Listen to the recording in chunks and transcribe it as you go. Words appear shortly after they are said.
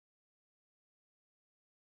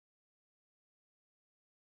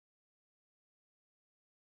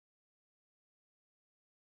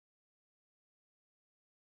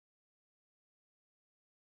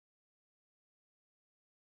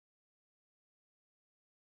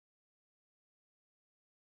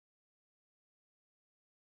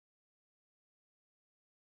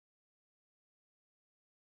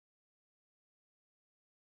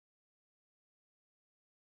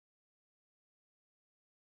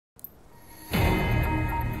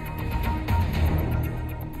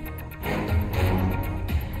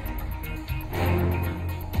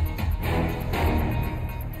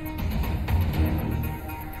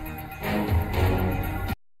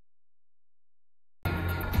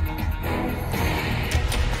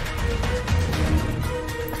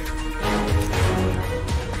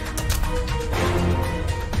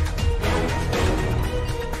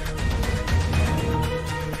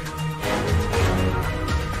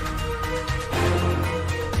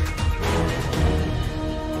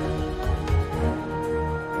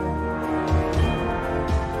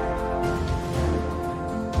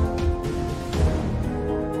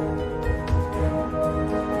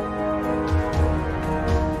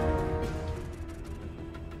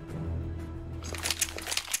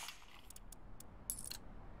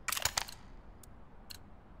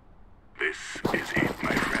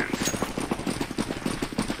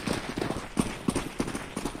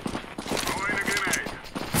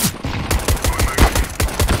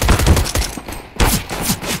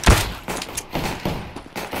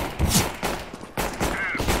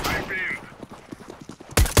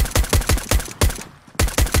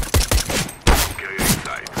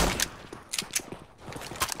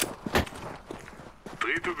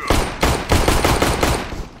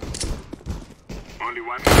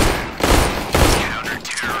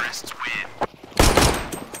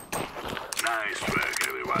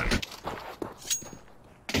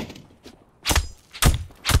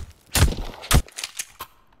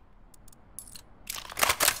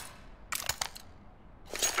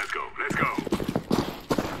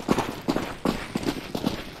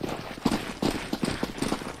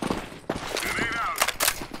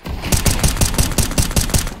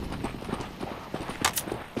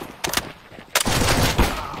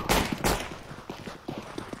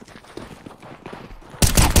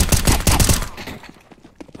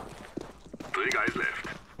3 guys left.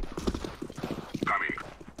 Coming.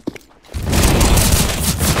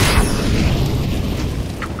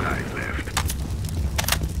 2 guys left.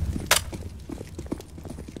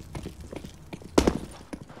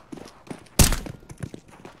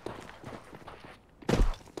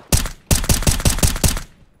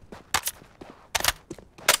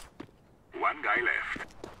 One guy left.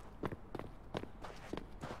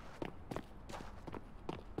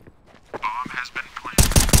 Bomb has been planted.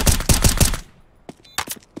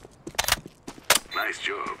 Nice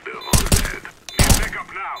job, they're all dead. Need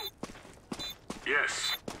backup now!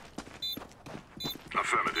 Yes.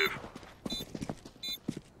 Affirmative.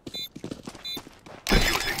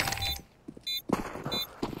 Defusing.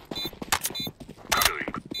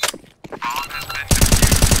 Covering. Bomb has been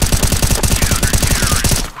defused.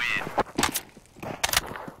 Counter-terrorists win.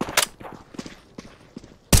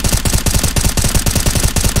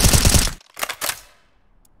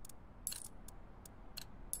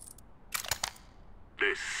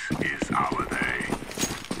 This is our day.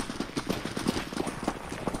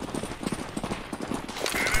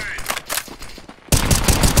 Grenade!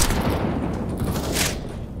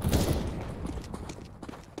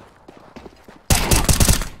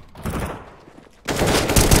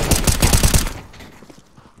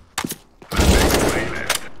 Way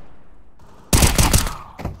left.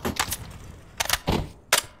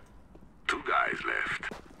 2 guys left.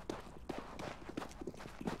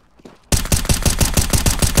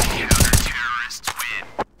 Counter-terrorists win.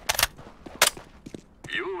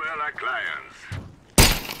 You were like lions.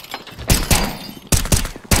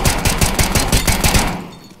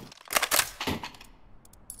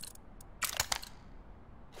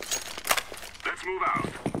 Let's move out.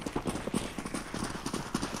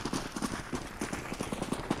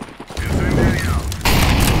 Incendiary out.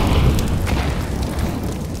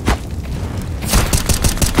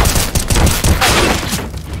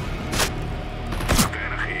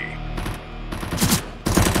 Energie.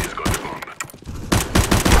 He's got the bomb.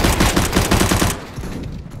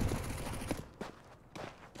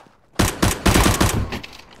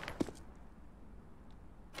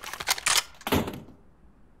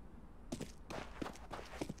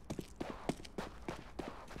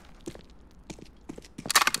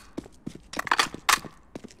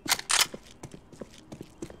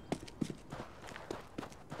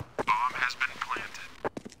 Bomb has been planted.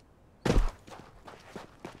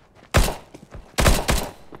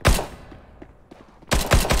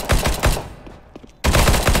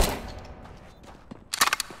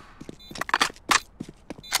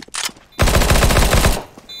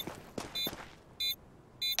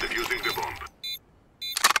 Defusing the bomb.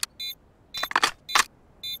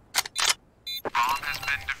 Bomb has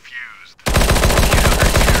been defused.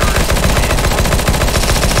 Counter-terrorists win.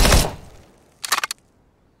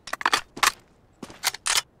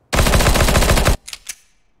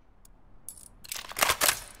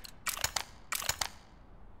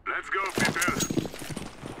 Let's go, people.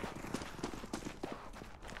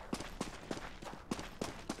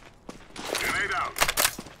 Grenade out.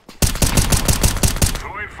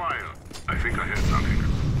 Throwing fire. I think I heard something.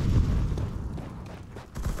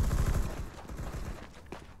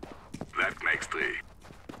 That makes 3.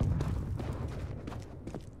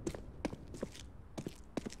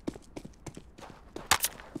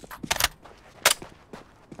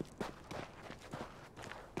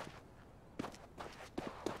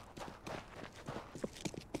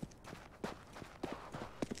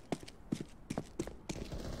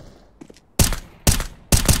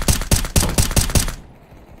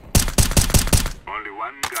 Only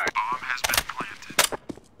 1 guy. Bomb has been planted.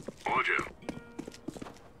 Roger.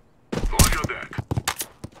 Roger that.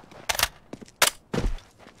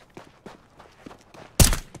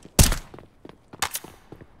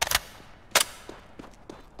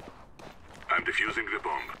 I'm defusing the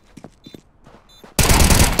bomb.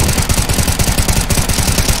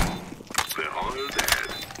 They're all dead.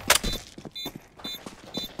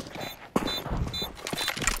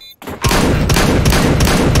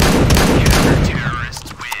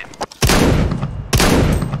 Counter-terrorists win.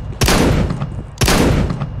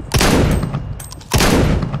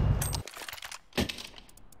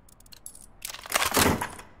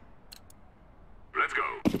 Let's go.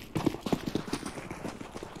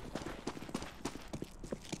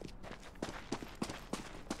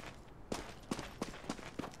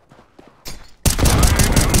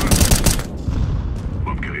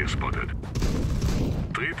 Bomb carrier spotted.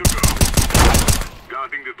 3 to go.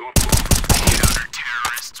 Guarding the drop bomb.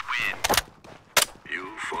 Counter-terrorists win. You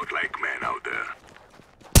fought like men out there.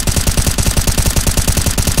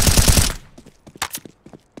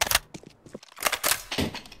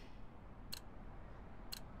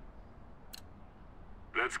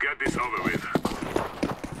 Let's get this over with.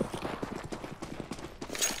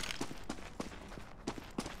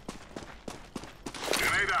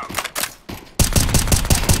 Grenade out.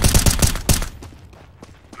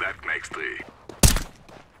 That makes 3.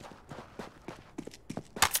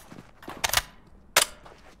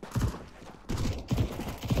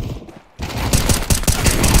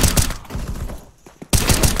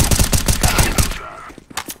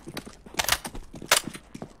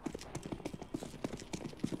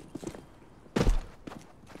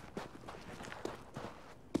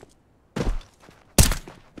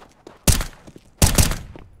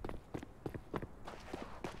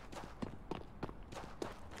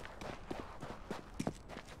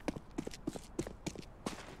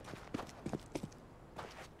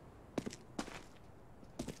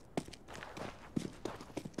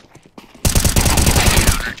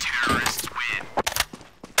 Terrorists win.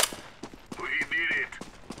 We did it.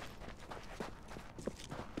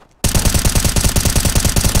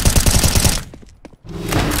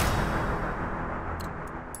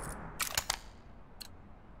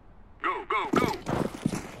 Go, go, go.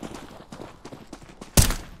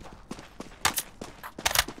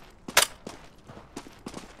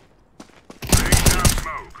 Laying down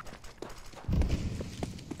smoke.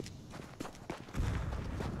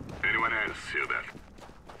 Anyone else hear that?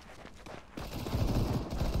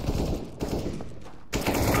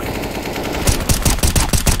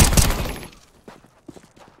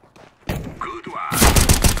 Good one.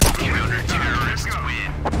 Counter-terrorists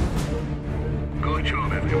win. Good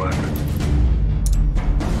job, everyone.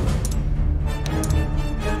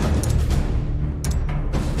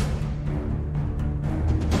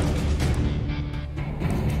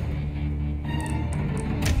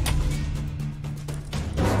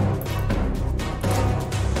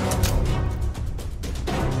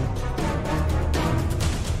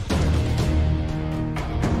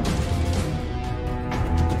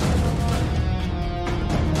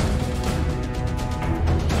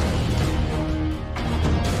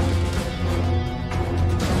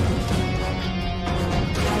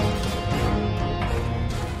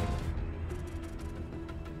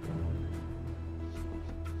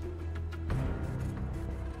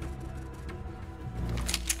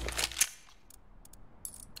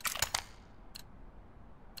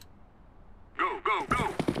 Go, go, go!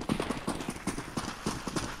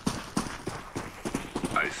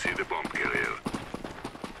 I see the bomb carrier.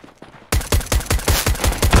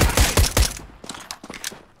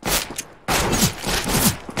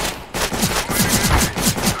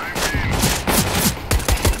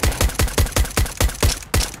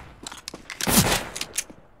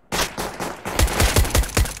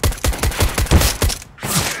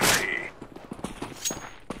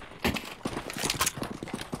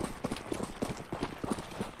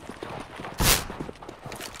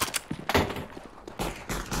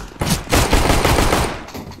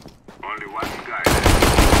 Only one guy left.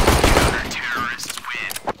 Counter-terrorists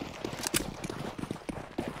win.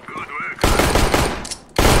 Good work, guys.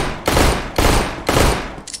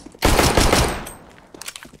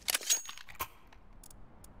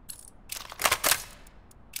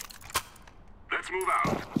 Let's move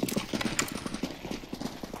out.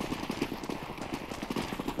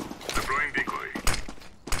 Deploying decoy.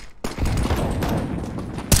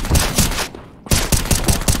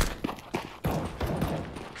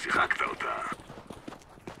 שיחקת אותה.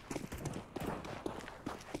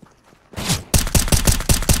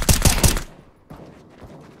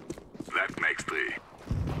 That makes 3.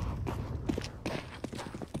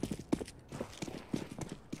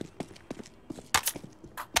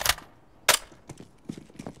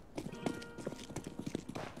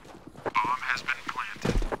 Bomb has been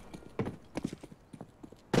planted.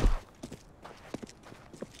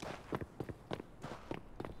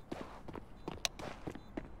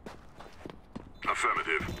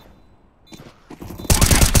 Affirmative.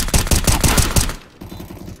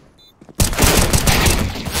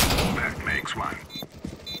 That makes 1.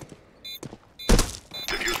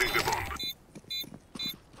 Defusing the bomb.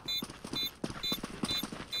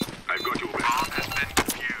 I've got you, Ben. Bomb has been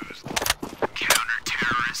defused.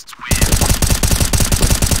 Counter-terrorists win.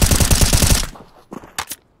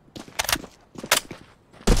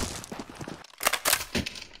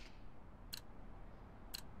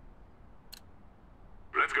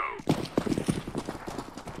 Let's go.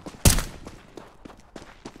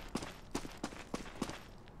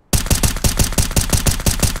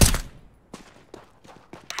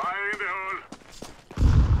 Fire in the hole.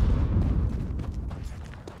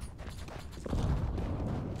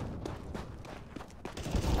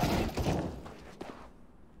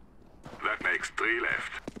 That makes 3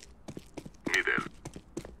 left. Middle.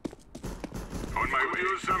 On my way.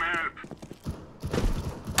 Use some help.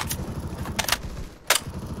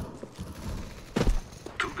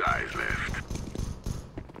 Two guys left.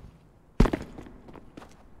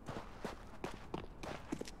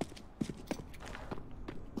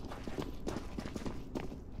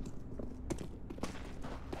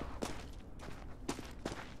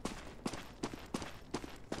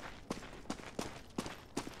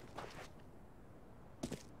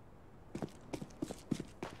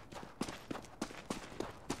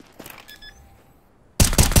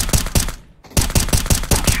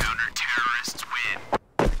 Counter-terrorists win.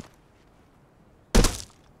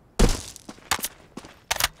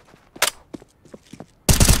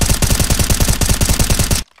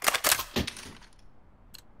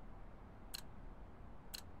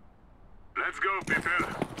 Let's go, people.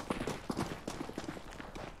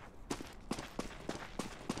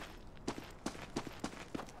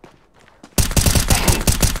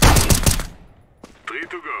 3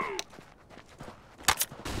 to go.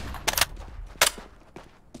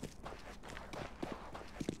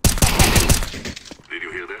 Did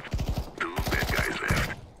you hear that? 2 bad guys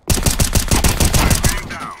left. 5 men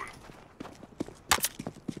down.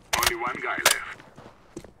 Only 1 guy left.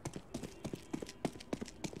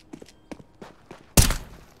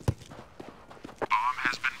 Bomb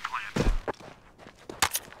has been planted.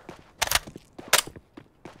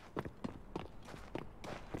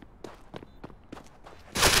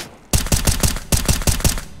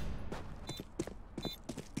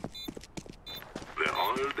 They're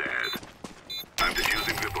all dead. I'm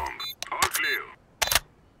defusing the bomb. All clear.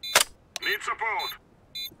 Need support.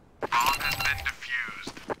 Bomb has been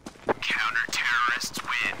defused. Counter-terrorists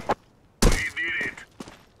win. We did it.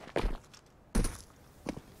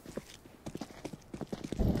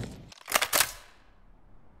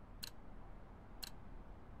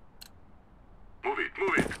 Move it,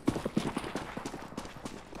 move it.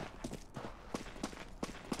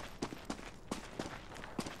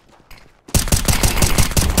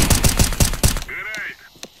 Grenade.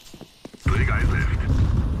 3 guys left.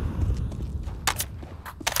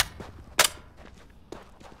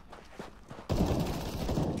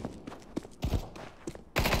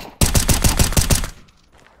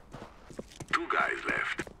 Two guys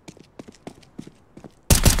left.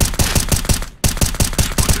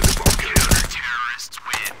 Spotted the bomb killer. Counter-terrorists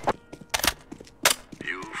win.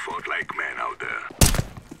 You fought like men out there.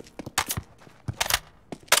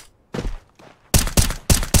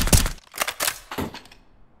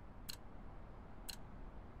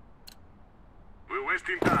 We're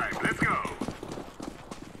wasting time. Let's go.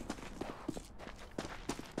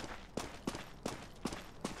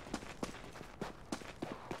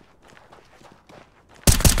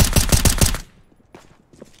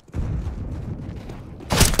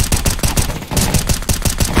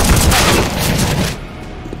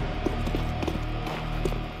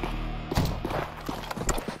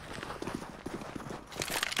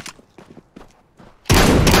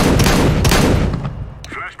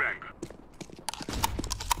 Flashbang.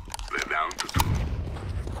 They're down to 2.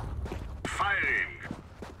 Firing.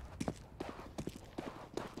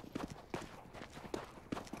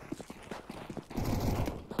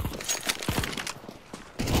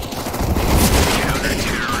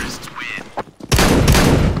 Counter-terrorists win.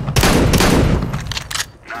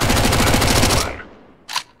 Nice. 1.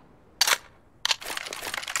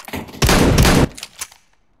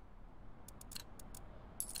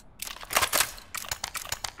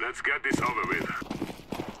 Let's get this over with.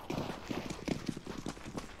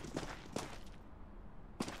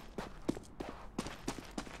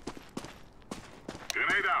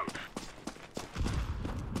 Grenade out.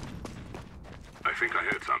 I think I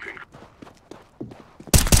heard something.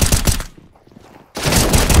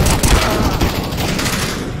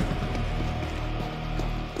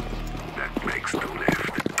 That makes 2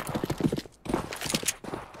 left.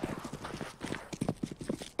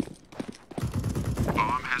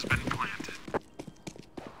 Bomb has been planted.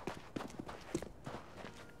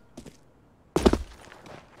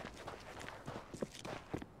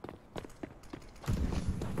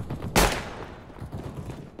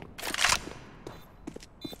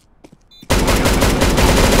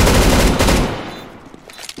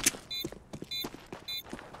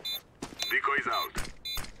 Decoys out.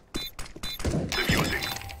 Defusing.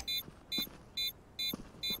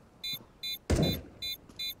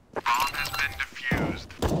 Bomb has been defused.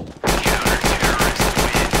 Counter-terrorists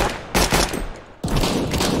win.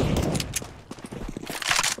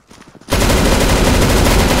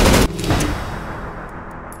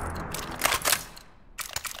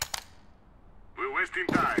 We're wasting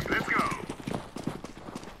time. Let's go.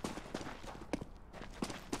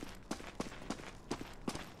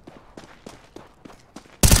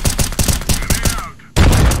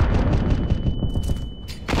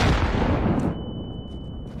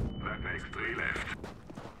 Three left.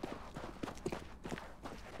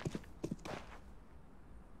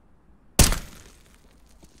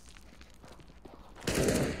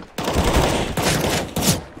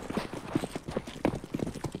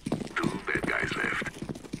 Two bad guys left.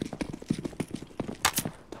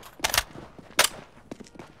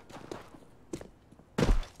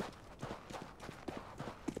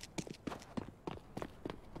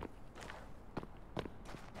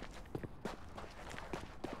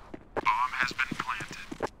 Bomb has been planted.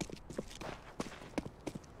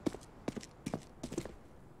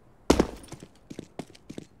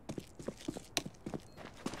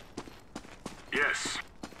 Yes.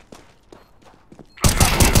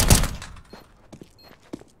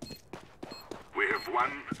 We have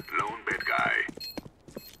one lone bad guy.